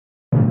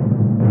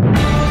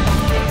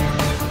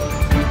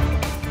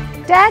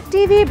Tag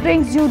TV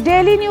brings you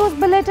daily news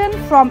bulletin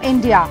from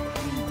India.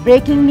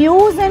 Breaking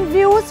news and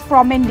views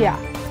from India.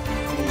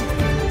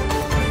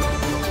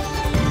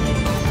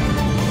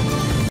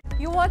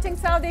 You're watching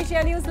South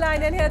Asia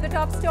Newsline, and here are the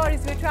top stories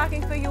we're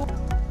tracking for you.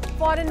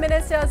 Foreign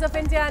ministers of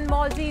India and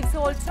Maldives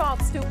hold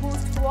talks to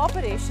boost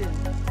cooperation.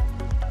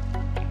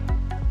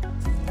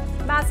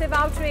 Massive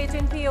outrage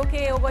in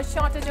POK over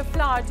shortage of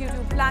flour due to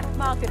black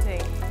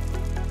marketing.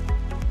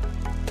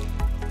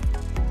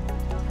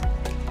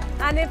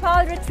 And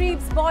Nepal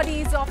retrieves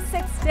bodies of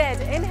 6 dead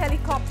in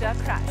helicopter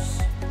crash.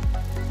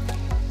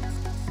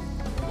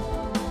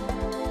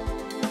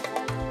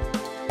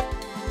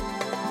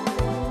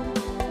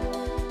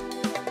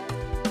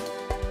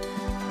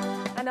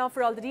 And now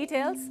for all the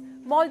details.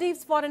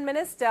 Maldives Foreign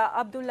Minister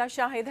Abdullah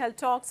Shahid held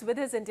talks with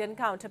his Indian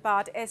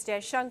counterpart S.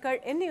 Shankar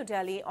in New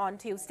Delhi on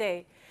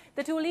Tuesday.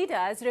 The two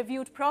leaders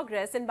reviewed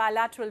progress in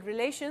bilateral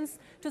relations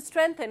to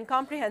strengthen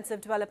comprehensive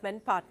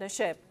development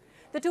partnership.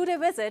 The two-day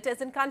visit is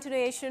in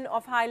continuation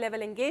of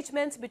high-level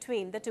engagement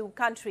between the two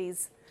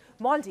countries.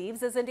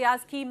 Maldives is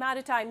India's key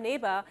maritime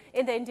neighbor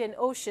in the Indian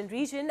Ocean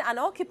region and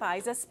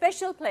occupies a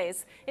special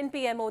place in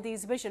PM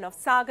Modi's vision of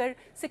Sagar,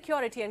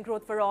 security and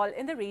growth for all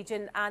in the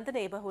region and the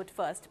neighborhood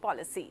first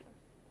policy.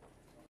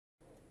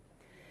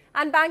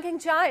 And banking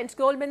giant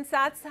Goldman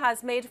Sachs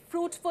has made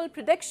fruitful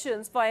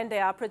predictions for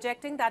India,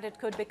 projecting that it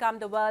could become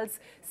the world's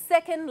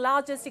second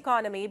largest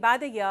economy by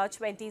the year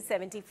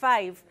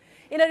 2075.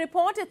 In a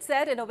report, it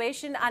said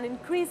innovation and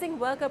increasing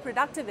worker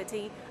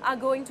productivity are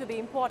going to be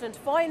important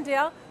for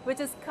India,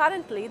 which is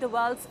currently the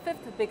world's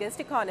 5th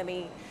biggest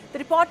economy. The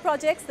report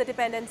projects the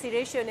dependency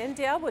ratio in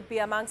India would be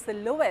amongst the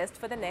lowest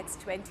for the next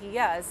 20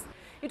 years.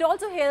 It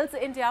also hails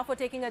India for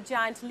taking a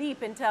giant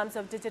leap in terms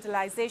of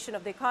digitalization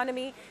of the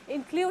economy,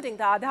 including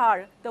the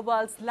Aadhaar, the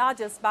world's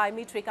largest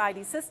biometric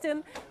ID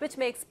system, which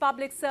makes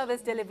public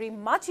service delivery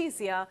much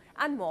easier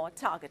and more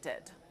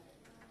targeted.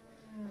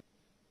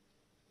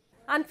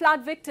 And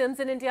flood victims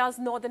in India's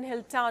northern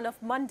hill town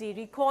of Mandi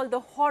recall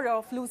the horror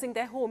of losing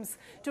their homes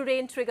to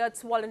rain-triggered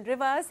swollen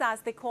rivers, as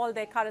they call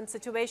their current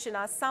situation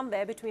as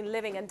somewhere between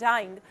living and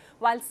dying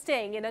while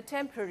staying in a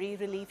temporary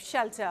relief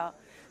shelter.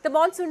 The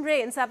monsoon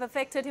rains have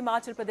affected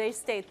Himachal Pradesh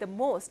state the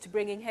most,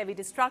 bringing heavy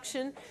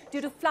destruction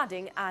due to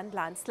flooding and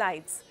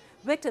landslides.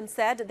 Victims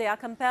said they are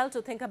compelled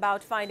to think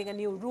about finding a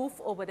new roof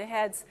over their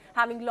heads,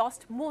 having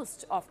lost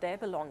most of their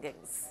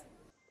belongings.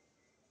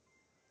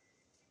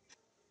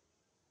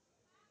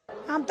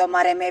 हम तो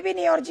मरे में भी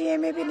नहीं और जिए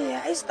में भी नहीं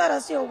है, इस तरह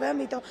से हो गए।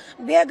 हम तो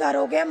बेघर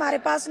हो गए, हमारे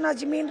पास ना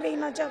जमीन रही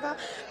ना जगह,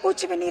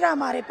 कुछ भी नहीं रहा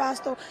हमारे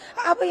पास। तो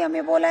अब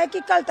हमें बोला है कि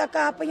कल तक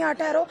आप यहाँ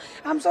ठहरो।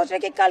 हम सोच रहे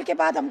कि कल के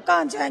बाद हम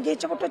कहाँ जाएंगे,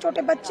 छोटे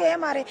छोटे बच्चे हैं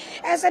हमारे,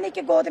 ऐसा नहीं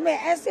कि गोद में,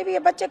 ऐसे भी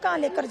बच्चे कहाँ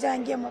लेकर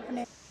जाएंगे हम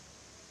अपने।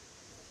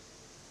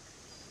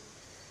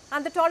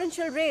 And the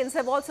torrential rains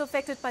have also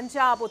affected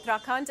Punjab,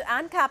 Uttarakhand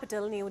and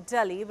capital New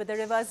Delhi, with the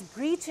rivers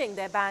breaching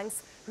their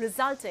banks,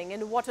 resulting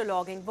in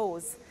waterlogging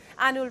woes.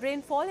 Annual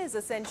rainfall is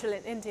essential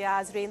in India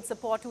as rains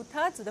support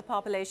 2/3 of the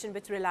population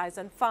which relies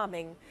on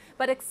farming.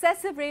 But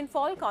excessive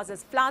rainfall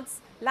causes floods,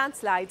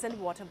 landslides and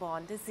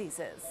waterborne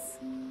diseases.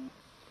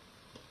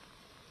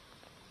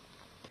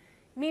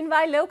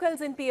 Meanwhile,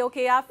 locals in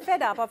POK are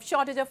fed up of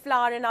shortage of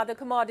flour and other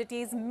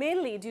commodities,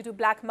 mainly due to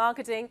black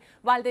marketing,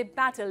 while they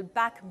battle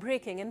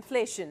back-breaking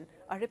inflation.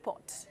 A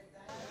report.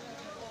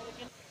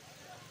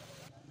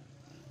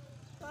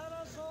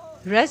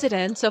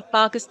 Residents of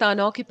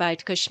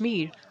Pakistan-occupied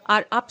Kashmir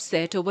are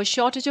upset over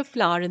shortage of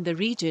flour in the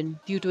region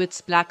due to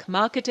its black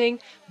marketing,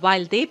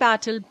 while they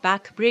battle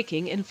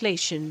back-breaking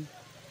inflation.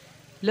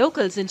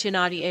 Locals in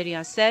Chinari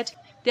area said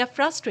they are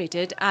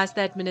frustrated as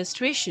the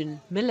administration,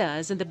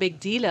 millers and the big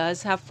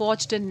dealers have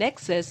forged a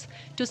nexus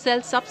to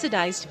sell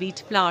subsidized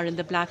wheat flour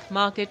in the black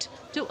market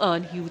to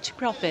earn huge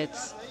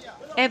profits.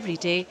 Every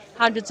day,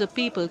 hundreds of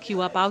people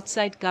queue up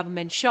outside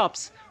government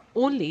shops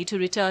only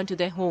to return to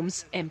their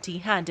homes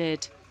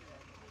empty-handed.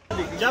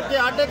 जबकि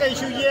आटे का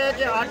issue ये है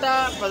कि आटा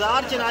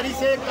बाजार चिनारी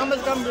से कम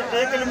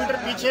 1 kilometre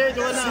पीछे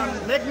जो है ना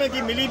महकमे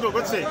की मिली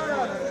भुगत से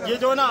ये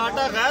जो है ना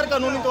आटा गैर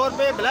कानूनी तौर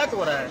पे ब्लैक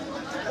हो रहा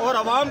है और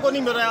आवाम को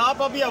नहीं मिल रहा है।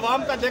 आप अभी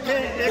आवाम का देखें,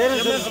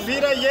 एक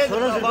सफीर है, ये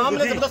आवाम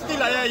ने जबरदस्ती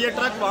लाया है, ये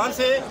ट्रक वहाँ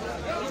से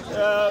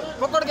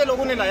पकड़ के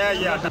लोगों ने लाया है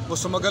ये आटा। वो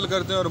स्मगल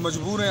करते हैं और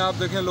मजबूर हैं। आप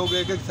देखें, लोग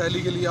एक एक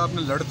थैली के लिए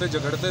आपने लड़ते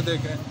झगड़ते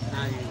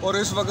देखें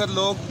और इस वक्त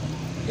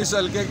लोग इस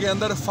हल्के के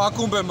अंदर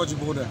फाकों पे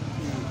मजबूर हैं।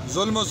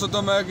 जुल्म और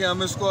सितम है कि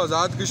हम इसको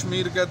आज़ाद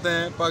कश्मीर कहते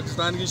हैं,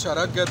 पाकिस्तान की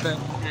शरक कहते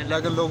हैं,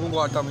 लेकिन लोगों को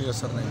आटा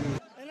मुयस्सर नहीं।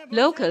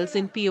 Locals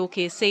in POK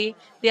say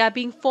they are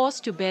being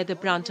forced to bear the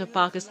brunt of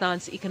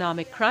Pakistan's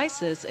economic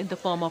crisis in the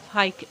form of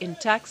hike in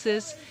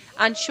taxes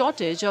and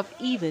shortage of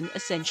even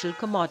essential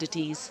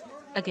commodities.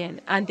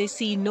 Again, and they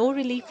see no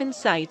relief in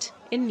sight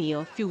in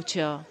near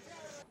future.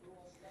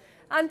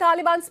 And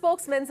Taliban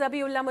spokesman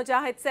Zabiullah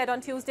Mujahid said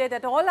on Tuesday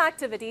that all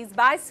activities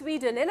by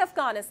Sweden in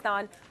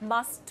Afghanistan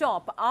must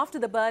stop after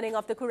the burning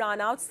of the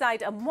Quran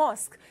outside a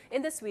mosque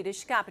in the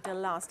Swedish capital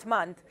last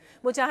month.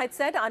 Mujahid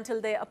said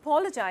until they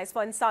apologize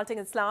for insulting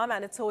Islam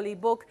and its holy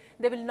book,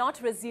 they will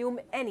not resume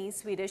any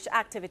Swedish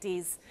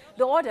activities.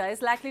 The order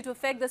is likely to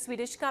affect the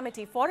Swedish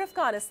Committee for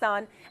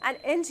Afghanistan, an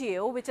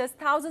NGO which has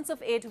thousands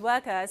of aid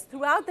workers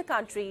throughout the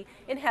country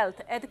in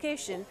health,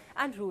 education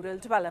and rural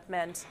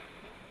development.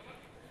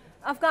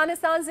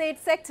 Afghanistan's aid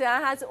sector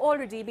has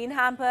already been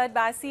hampered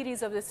by a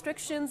series of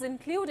restrictions,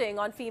 including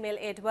on female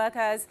aid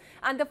workers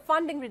and the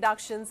funding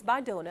reductions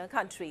by donor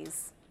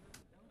countries.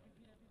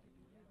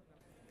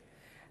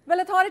 Well,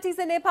 authorities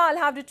in Nepal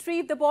have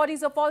retrieved the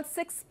bodies of all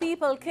 6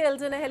 people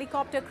killed in a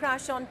helicopter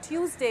crash on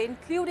Tuesday,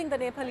 including the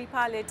Nepali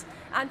pilot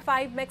and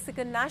 5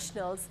 Mexican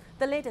nationals,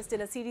 the latest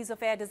in a series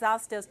of air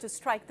disasters to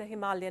strike the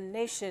Himalayan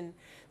nation.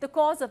 The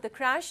cause of the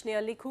crash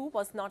near Likhu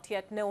was not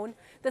yet known,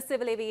 the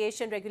civil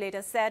aviation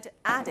regulator said,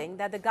 adding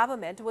that the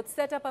government would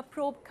set up a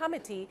probe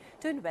committee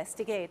to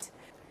investigate.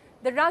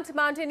 The rugged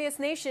mountainous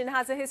nation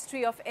has a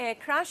history of air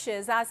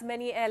crashes, as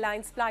many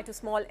airlines fly to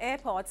small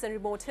airports and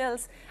remote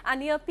hills and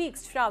near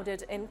peaks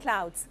shrouded in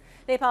clouds.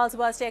 Nepal's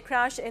worst air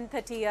crash in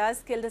 30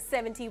 years killed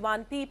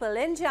 71 people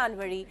in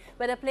January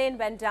when a plane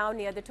went down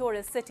near the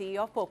tourist city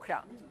of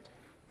Pokhara.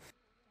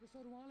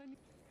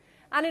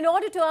 And in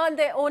order to earn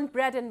their own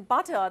bread and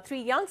butter,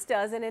 3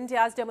 youngsters in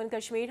India's Jammu and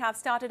Kashmir have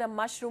started a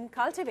mushroom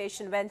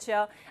cultivation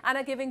venture and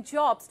are giving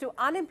jobs to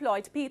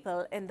unemployed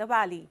people in the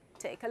valley.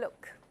 Take a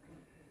look.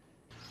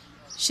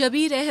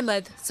 Shabir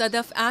Ahmed,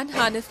 Sadaf and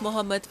Hanif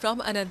Mohammed from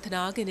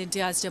Anantnag in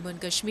India's Jammu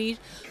and Kashmir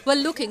were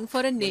looking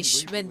for a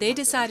niche when they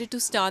decided to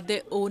start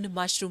their own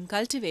mushroom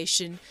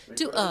cultivation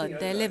to earn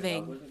their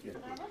living.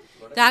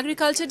 The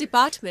Agriculture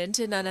Department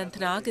in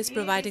Anantnag is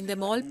providing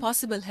them all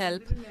possible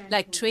help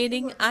like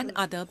training and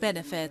other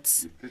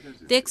benefits.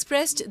 They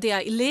expressed they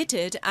are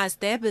elated as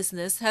their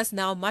business has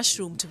now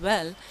mushroomed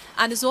well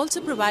and is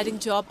also providing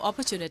job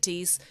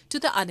opportunities to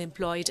the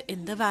unemployed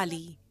in the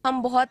valley.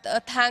 हम बहुत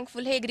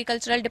thankful है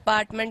agricultural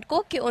department को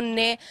कि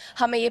उनने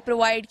हमें ये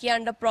provide किया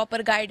under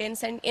proper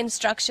guidance and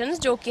instructions,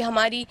 जो कि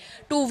हमारी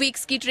 2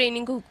 वीक्स की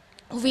ट्रेनिंग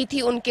हुई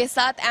थी उनके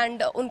साथ,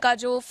 एंड उनका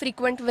जो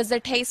फ्रीक्वेंट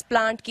विजिट है इस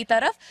प्लांट की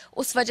तरफ,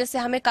 उस वजह से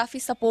हमें काफ़ी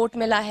सपोर्ट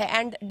मिला है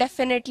and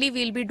definitely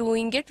we'll be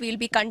doing it, we'll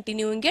be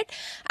continuing it.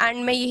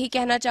 And मैं यही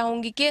कहना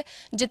चाहूँगी कि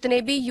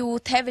जितने भी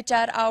यूथ है विच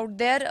आर आउट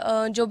देयर,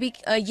 जो भी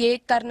ये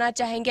करना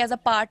चाहेंगे as a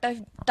part of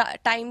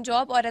time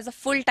job और as a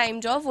full time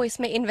job, वो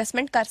इसमें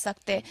इन्वेस्टमेंट कर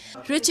सकते हैं.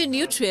 Rich in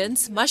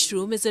nutrients,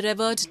 mushroom is a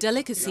revered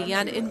delicacy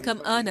and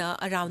income earner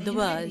around the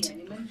world.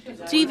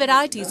 3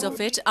 varieties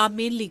of it are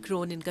mainly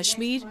grown in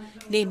Kashmir,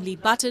 namely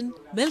button,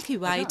 milky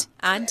white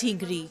and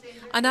dhingri,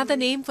 another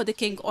name for the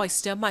king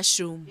oyster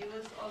mushroom.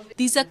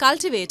 These are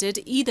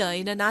cultivated either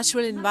in a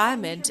natural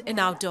environment in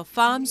outdoor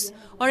farms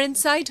or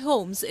inside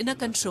homes in a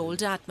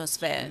controlled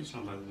atmosphere.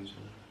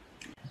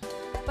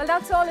 Well,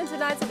 that's all in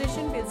tonight's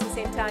edition. We'll see you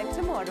same time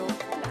tomorrow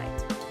night.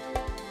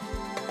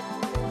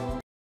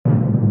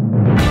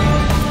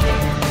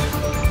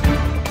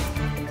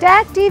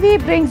 Tag TV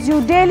brings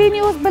you daily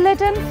news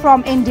bulletin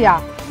from India.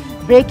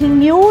 Breaking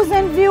news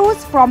and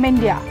views from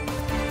India.